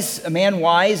a man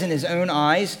wise in his own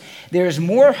eyes? There is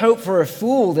more hope for a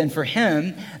fool than for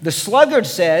him. The sluggard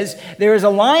says, there is a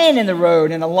lion in the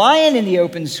road and a lion in the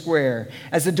open square.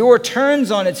 As the door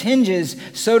turns on its hinges,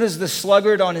 so does the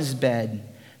sluggard on his bed.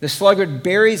 The sluggard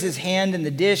buries his hand in the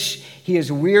dish. He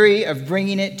is weary of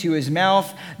bringing it to his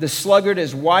mouth. The sluggard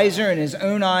is wiser in his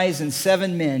own eyes than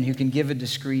 7 men who can give a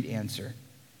discreet answer.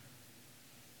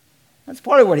 That's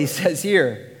part of what he says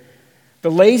here. The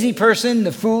lazy person,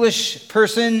 the foolish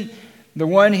person, the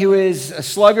one who is a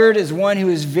sluggard is one who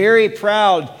is very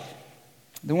proud,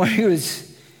 the one who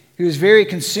is very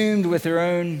consumed with their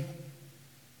own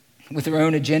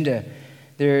agenda.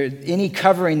 Any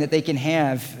covering that they can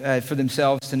have for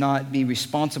themselves to not be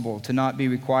responsible, to not be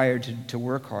required to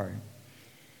work hard.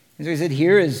 And so he said,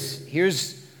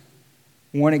 here's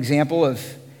one example of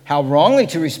how wrongly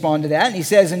to respond to that. And he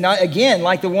says, and not, again,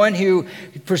 like the one who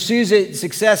pursues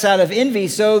success out of envy,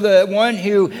 so the one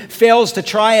who fails to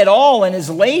try at all and is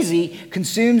lazy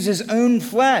consumes his own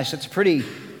flesh. That's a pretty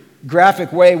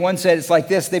graphic way. One said it's like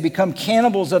this: they become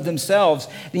cannibals of themselves.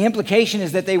 The implication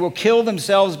is that they will kill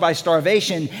themselves by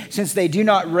starvation. Since they do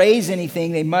not raise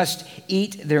anything, they must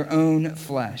eat their own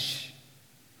flesh.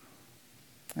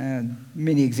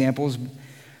 Many examples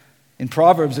in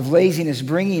Proverbs of laziness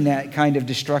bringing that kind of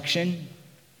destruction.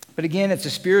 But again, it's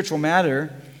a spiritual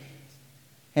matter.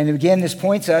 And again, this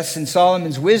points us, in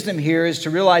Solomon's wisdom here, is to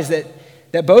realize that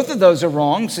both of those are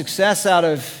wrong. Success out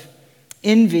of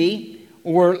envy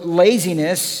or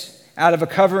laziness out of a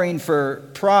covering for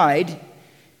pride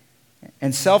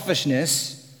and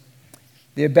selfishness.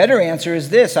 The better answer is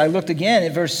this. I looked again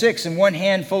at verse 6. And one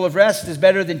hand full of rest is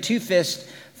better than 2 fists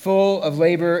full of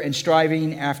labor and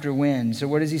striving after wind. So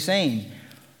what is he saying?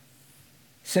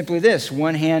 Simply this: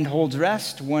 one hand holds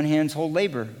rest, one hand holds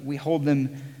labor. We hold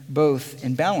them both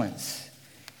in balance.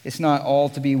 It's not all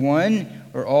to be one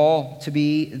or all to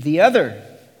be the other.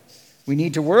 We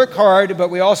need to work hard,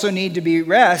 but we also need to be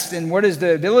rest. And what is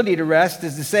the ability to rest?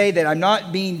 Is to say that I'm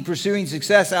not pursuing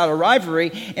success out of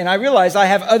rivalry, and I realize I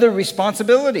have other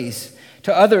responsibilities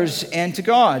to others and to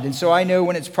God. And so I know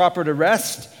when it's proper to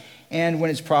rest and when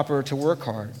it's proper to work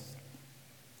hard.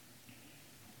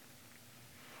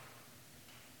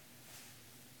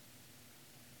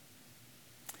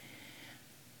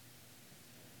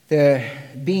 The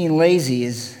being lazy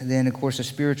is then, of course, a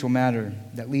spiritual matter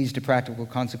that leads to practical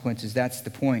consequences. That's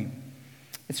the point.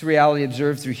 It's a reality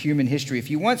observed through human history. If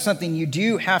you want something, you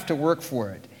do have to work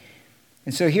for it.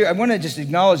 And so here, I want to just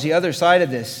acknowledge the other side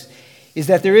of this, is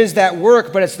that there is that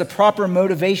work, but it's the proper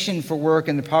motivation for work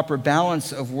and the proper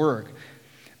balance of work.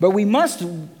 But we must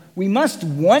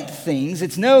want things.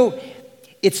 It's no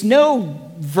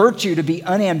virtue to be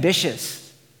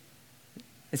unambitious.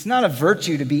 It's not a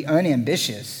virtue to be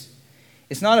unambitious.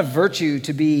 It's not a virtue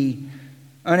to be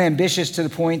unambitious to the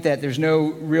point that there's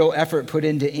no real effort put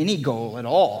into any goal at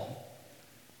all.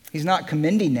 He's not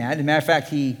commending that. As a matter of fact,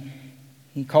 he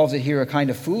calls it here a kind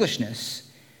of foolishness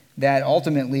that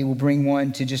ultimately will bring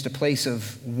one to just a place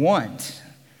of want.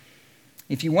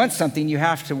 If you want something, you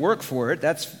have to work for it.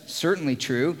 That's certainly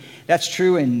true. That's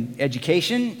true in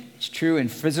education. It's true in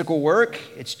physical work.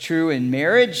 It's true in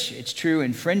marriage. It's true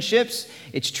in friendships.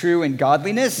 It's true in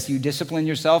godliness. You discipline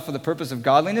yourself for the purpose of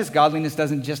godliness. Godliness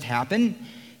doesn't just happen.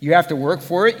 You have to work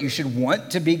for it. You should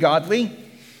want to be godly.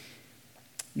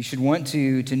 You should want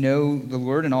to know the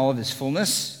Lord in all of his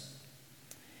fullness.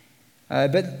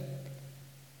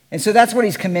 And so that's what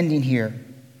he's commending here.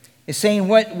 Is saying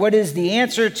what is the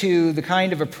answer to the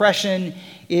kind of oppression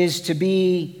is to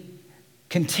be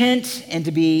content and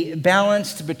to be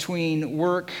balanced between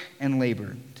work and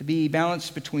labor. To be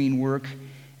balanced between work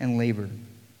and labor.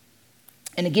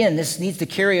 And again, this needs to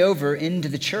carry over into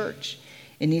the church.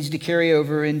 It needs to carry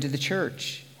over into the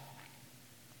church.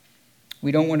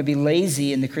 We don't want to be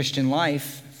lazy in the Christian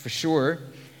life, for sure.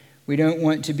 We don't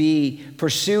want to be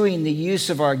pursuing the use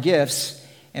of our gifts.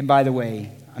 And by the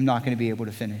way, I'm not going to be able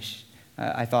to finish.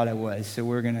 I thought I was, so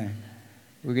we're going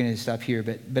to stop here.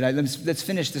 But let's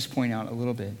finish this point out a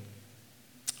little bit.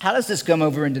 How does this come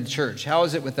over into the church? How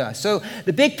is it with us? So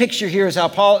the big picture here is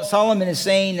how Solomon is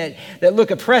saying that look,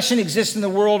 oppression exists in the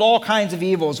world, all kinds of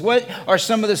evils. What are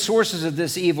some of the sources of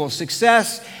this evil?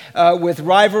 Success with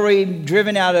rivalry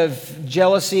driven out of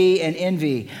jealousy and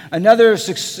envy. Another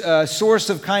source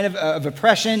of of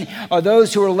oppression are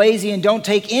those who are lazy and don't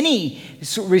take any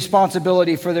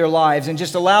responsibility for their lives and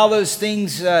just allow those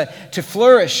things to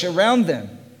flourish around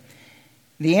them.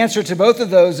 The answer to both of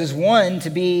those is one,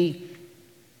 to be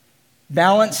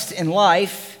balanced in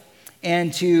life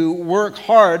and to work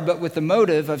hard, but with the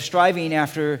motive of striving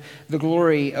after the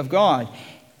glory of God.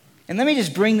 And let me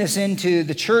just bring this into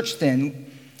the church then.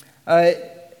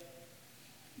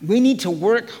 We need to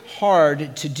work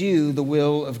hard to do the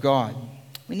will of God.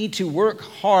 We need to work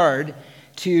hard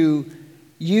to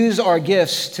use our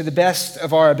gifts to the best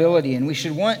of our ability, and we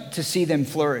should want to see them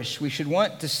flourish. We should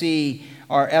want to see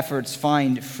our efforts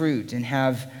find fruit and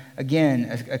have,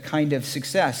 again, a kind of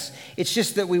success. It's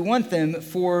just that we want them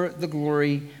for the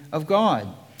glory of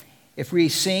God. If we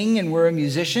sing and we're a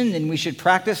musician, then we should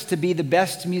practice to be the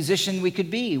best musician we could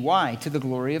be. Why? To the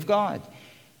glory of God.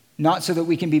 Not so that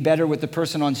we can be better with the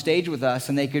person on stage with us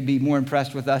and they could be more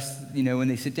impressed with us, when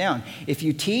they sit down. If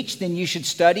you teach, then you should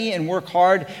study and work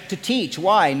hard to teach.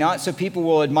 Why? Not so people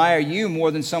will admire you more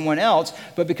than someone else,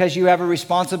 but because you have a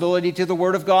responsibility to the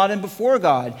Word of God and before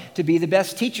God to be the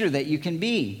best teacher that you can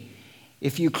be.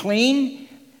 If you clean,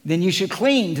 then you should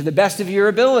clean to the best of your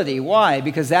ability. Why?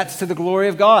 Because that's to the glory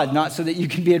of God, not so that you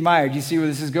can be admired. You see where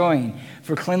this is going?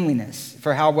 For cleanliness,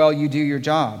 for how well you do your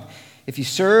job. If you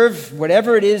serve,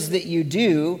 whatever it is that you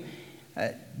do,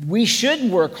 we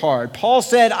should work hard. Paul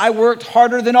said, I worked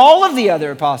harder than all of the other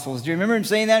apostles. Do you remember him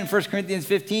saying that in 1 Corinthians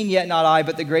 15? Yet not I,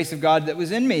 but the grace of God that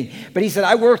was in me. But he said,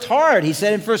 I worked hard. He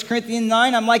said in 1 Corinthians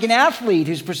 9, I'm like an athlete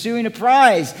who's pursuing a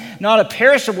prize, not a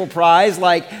perishable prize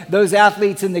like those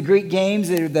athletes in the Greek games,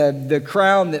 the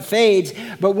crown that fades,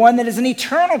 but one that is an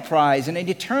eternal prize and an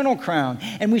eternal crown.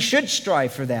 And we should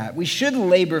strive for that. We should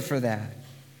labor for that.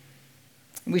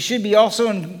 We should be also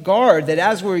on guard that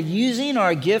as we're using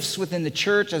our gifts within the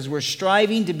church, as we're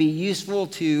striving to be useful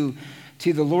to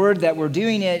the Lord, that we're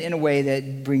doing it in a way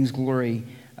that brings glory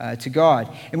to God.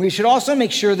 And we should also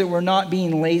make sure that we're not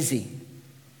being lazy.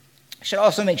 We should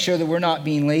also make sure that we're not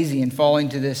being lazy and falling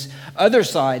to this other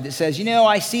side that says,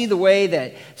 I see the way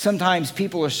that sometimes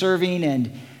people are serving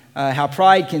and how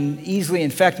pride can easily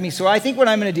infect me. So I think what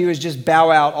I'm going to do is just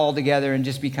bow out altogether and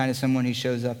just be kind of someone who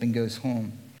shows up and goes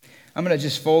home. I'm going to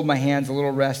just fold my hands. A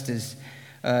little rest is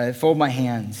fold my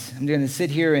hands. I'm going to sit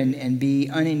here and be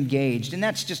unengaged. And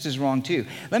that's just as wrong too.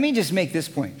 Let me just make this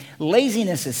point.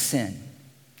 Laziness is sin.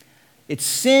 It's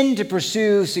sin to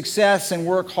pursue success and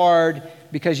work hard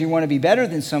because you want to be better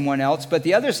than someone else. But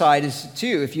the other side is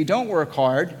too, if you don't work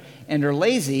hard and are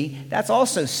lazy, that's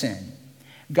also sin.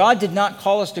 God did not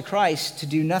call us to Christ to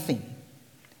do nothing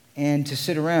and to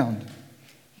sit around.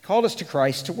 He called us to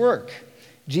Christ to work.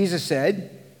 Jesus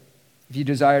said, if you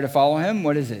desire to follow him,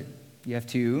 what is it? You have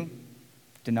to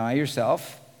deny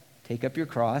yourself, take up your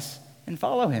cross, and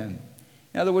follow him.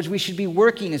 In other words, we should be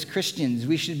working as Christians.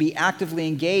 We should be actively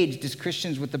engaged as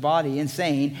Christians with the body and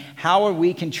saying, how are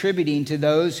we contributing to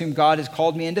those whom God has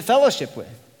called me into fellowship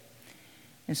with?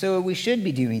 And so we should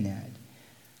be doing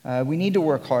that. We need to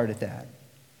work hard at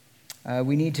that.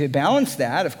 We need to balance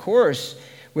that, of course,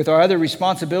 with our other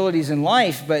responsibilities in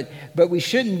life, but we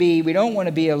don't want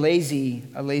to be a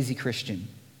lazy Christian.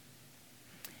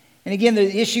 And again,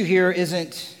 the issue here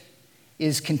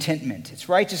is contentment. It's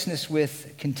righteousness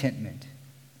with contentment.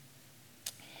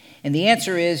 And the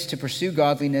answer is to pursue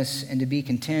godliness and to be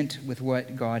content with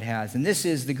what God has. And this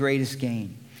is the greatest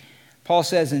gain. Paul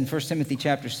says in 1 Timothy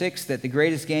chapter 6 that the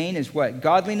greatest gain is what?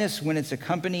 Godliness when it's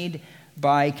accompanied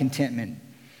by contentment.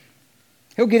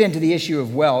 He'll get into the issue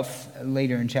of wealth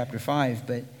later in chapter 5,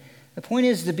 but the point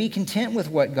is to be content with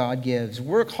what God gives.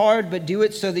 Work hard, but do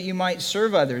it so that you might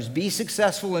serve others. Be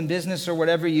successful in business or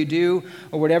whatever you do,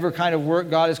 or whatever kind of work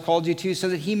God has called you to, so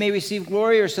that he may receive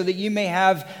glory or so that you may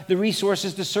have the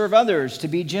resources to serve others, to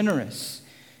be generous.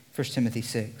 1 Timothy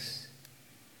 6.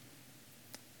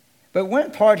 But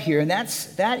one part here, and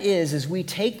that is as we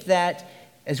take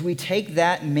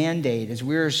that mandate, as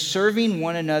we're serving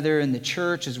one another in the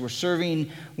church, as we're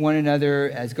serving one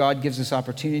another, as God gives us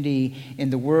opportunity in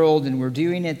the world, and we're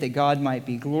doing it that God might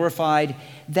be glorified,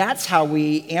 that's how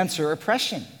we answer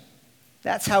oppression.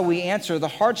 That's how we answer the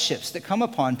hardships that come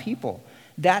upon people.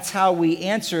 That's how we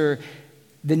answer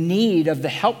the need of the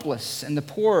helpless and the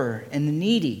poor and the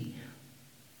needy.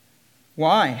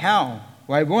 Why? How?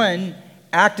 Why, one,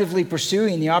 actively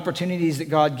pursuing the opportunities that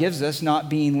God gives us, not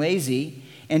being lazy.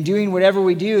 and doing whatever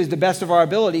we do is the best of our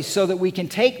ability so that we can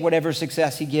take whatever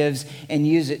success he gives and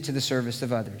use it to the service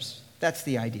of others. That's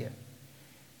the idea.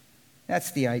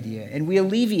 That's the idea. And we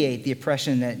alleviate the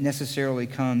oppression that necessarily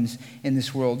comes in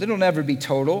this world. It'll never be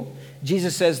total.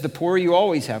 Jesus says, the poor you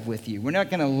always have with you. We're not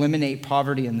going to eliminate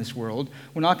poverty in this world.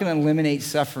 We're not going to eliminate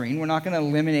suffering. We're not going to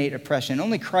eliminate oppression.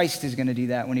 Only Christ is going to do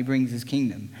that when he brings his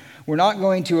kingdom. We're not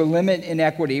going to eliminate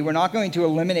inequity. We're not going to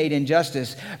eliminate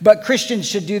injustice. But Christians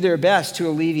should do their best to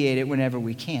alleviate it whenever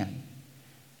we can,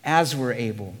 as we're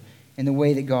able, in the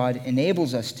way that God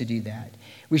enables us to do that.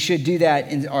 We should do that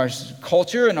in our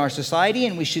culture, in our society,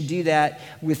 and we should do that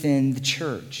within the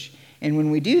church. And when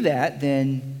we do that,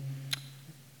 then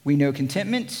we know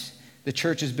contentment, the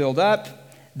church is built up,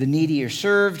 the needy are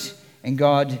served, and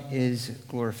God is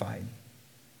glorified.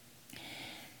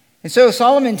 And so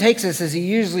Solomon takes us, as he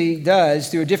usually does,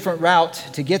 through a different route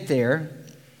to get there.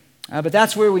 But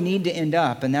that's where we need to end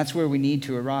up, and that's where we need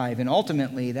to arrive. And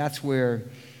ultimately, that's where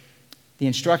the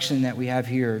instruction that we have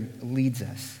here leads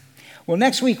us. Well,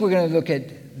 next week we're going to look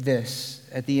at this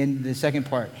at the end, the second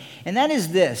part, and that is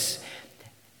this: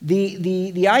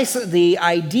 the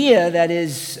idea that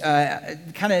is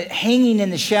kind of hanging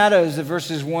in the shadows of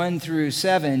verses 1 through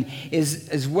 7 is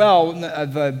as well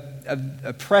of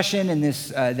oppression and this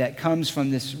that comes from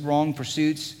this wrong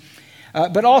pursuits,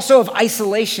 but also of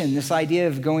isolation. This idea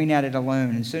of going at it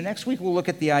alone. And so next week we'll look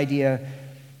at the idea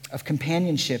of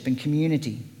companionship and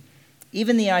community,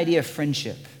 even the idea of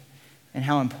friendship, and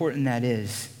how important that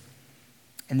is.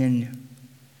 And then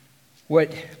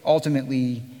what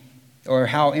ultimately, or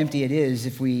how empty it is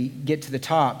if we get to the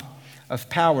top of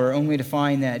power only to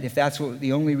find that if that's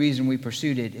the only reason we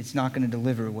pursued it, it's not going to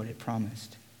deliver what it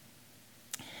promised.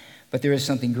 But there is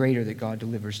something greater that God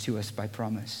delivers to us by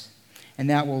promise. And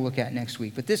that we'll look at next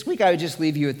week. But this week I would just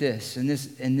leave you with this, and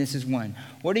this is one.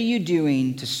 What are you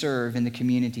doing to serve in the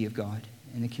community of God,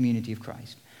 in the community of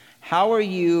Christ? How are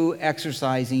you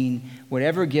exercising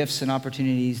whatever gifts and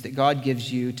opportunities that God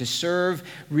gives you to serve,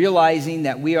 realizing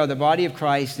that we are the body of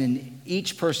Christ and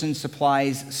each person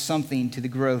supplies something to the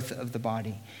growth of the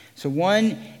body? So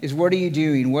one is, what are you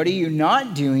doing? What are you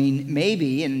not doing?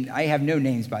 Maybe, and I have no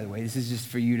names, by the way. This is just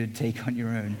for you to take on your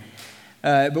own.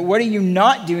 But what are you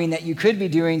not doing that you could be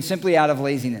doing simply out of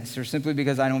laziness or simply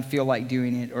because I don't feel like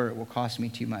doing it or it will cost me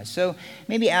too much? So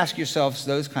maybe ask yourselves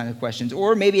those kind of questions.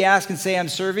 Or maybe ask and say, I'm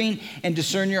serving, and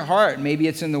discern your heart. Maybe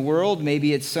it's in the world.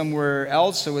 Maybe it's somewhere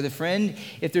else or with a friend.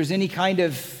 If there's any kind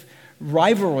of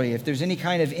rivalry, if there's any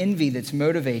kind of envy that's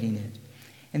motivating it.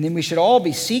 And then we should all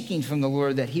be seeking from the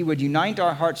Lord that he would unite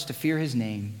our hearts to fear his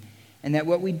name, and that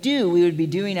what we do, we would be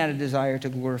doing out of desire to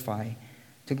glorify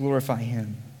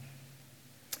him.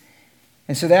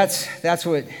 And so that's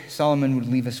what Solomon would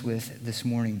leave us with this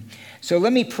morning. So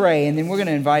let me pray, and then we're going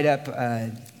to invite up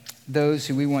those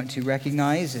who we want to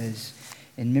recognize as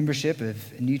in membership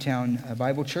of Newtown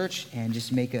Bible Church, and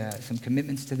just make some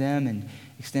commitments to them and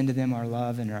extend to them our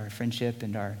love and our friendship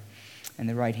and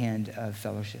the right hand of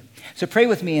fellowship. So pray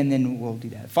with me, and then we'll do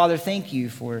that. Father, thank you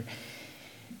for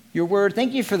your word.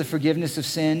 Thank you for the forgiveness of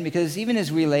sin, because even as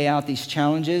we lay out these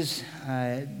challenges,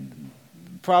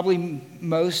 probably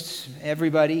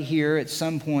everybody here at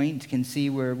some point can see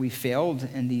where we failed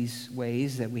in these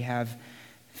ways, that we have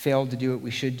failed to do what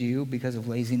we should do because of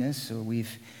laziness, or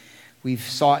we've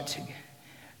sought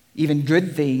even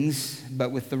good things,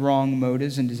 but with the wrong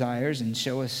motives and desires, and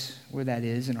show us where that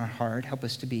is in our heart. Help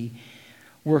us to be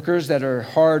workers that are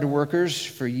hard workers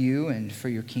for you and for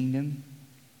your kingdom.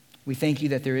 We thank you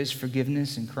that there is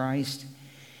forgiveness in Christ.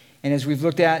 And as we've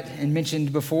looked at and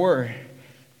mentioned before,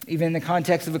 even in the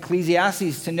context of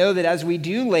Ecclesiastes, to know that as we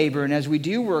do labor and as we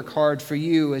do work hard for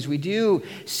you, as we do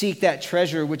seek that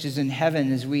treasure which is in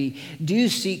heaven, as we do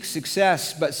seek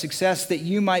success, but success that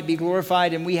you might be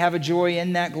glorified, and we have a joy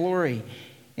in that glory,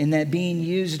 in that being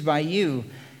used by you,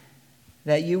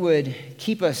 that you would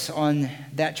keep us on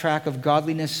that track of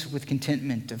godliness with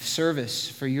contentment, of service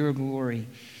for your glory,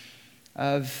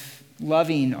 of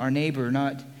loving our neighbor,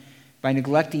 not by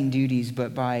neglecting duties,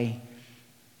 but by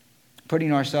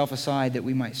putting ourselves aside that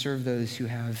we might serve those who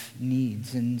have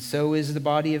needs. And so is the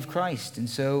body of Christ, and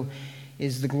so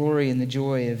is the glory and the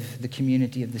joy of the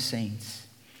community of the saints.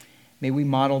 May we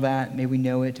model that. May we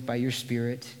know it by your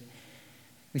Spirit.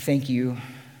 We thank you.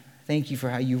 Thank you for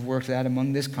how you've worked that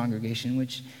among this congregation,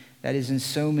 which that is in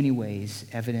so many ways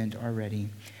evident already.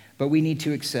 But we need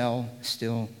to excel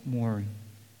still more.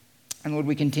 And Lord,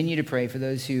 we continue to pray for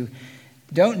those who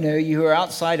don't know you, who are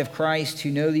outside of Christ,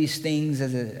 who know these things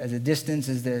as a distance,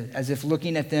 as if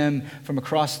looking at them from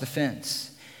across the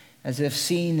fence, as if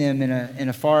seeing them in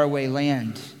a faraway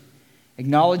land.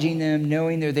 acknowledging them,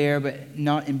 knowing they're there, but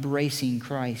not embracing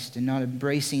Christ and not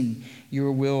embracing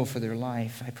your will for their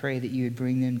life. I pray that you would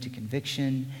bring them to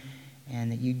conviction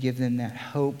and that you'd give them that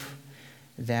hope,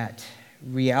 that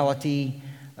reality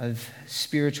of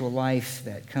spiritual life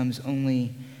that comes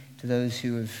only to those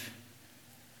who have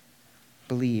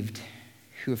believed,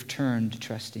 who have turned to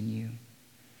trust in you.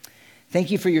 Thank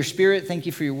you for your Spirit. Thank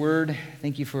you for your word.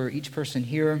 Thank you for each person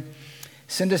here.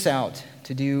 Send us out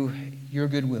to do your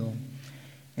good will.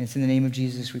 And it's in the name of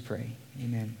Jesus we pray.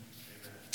 Amen.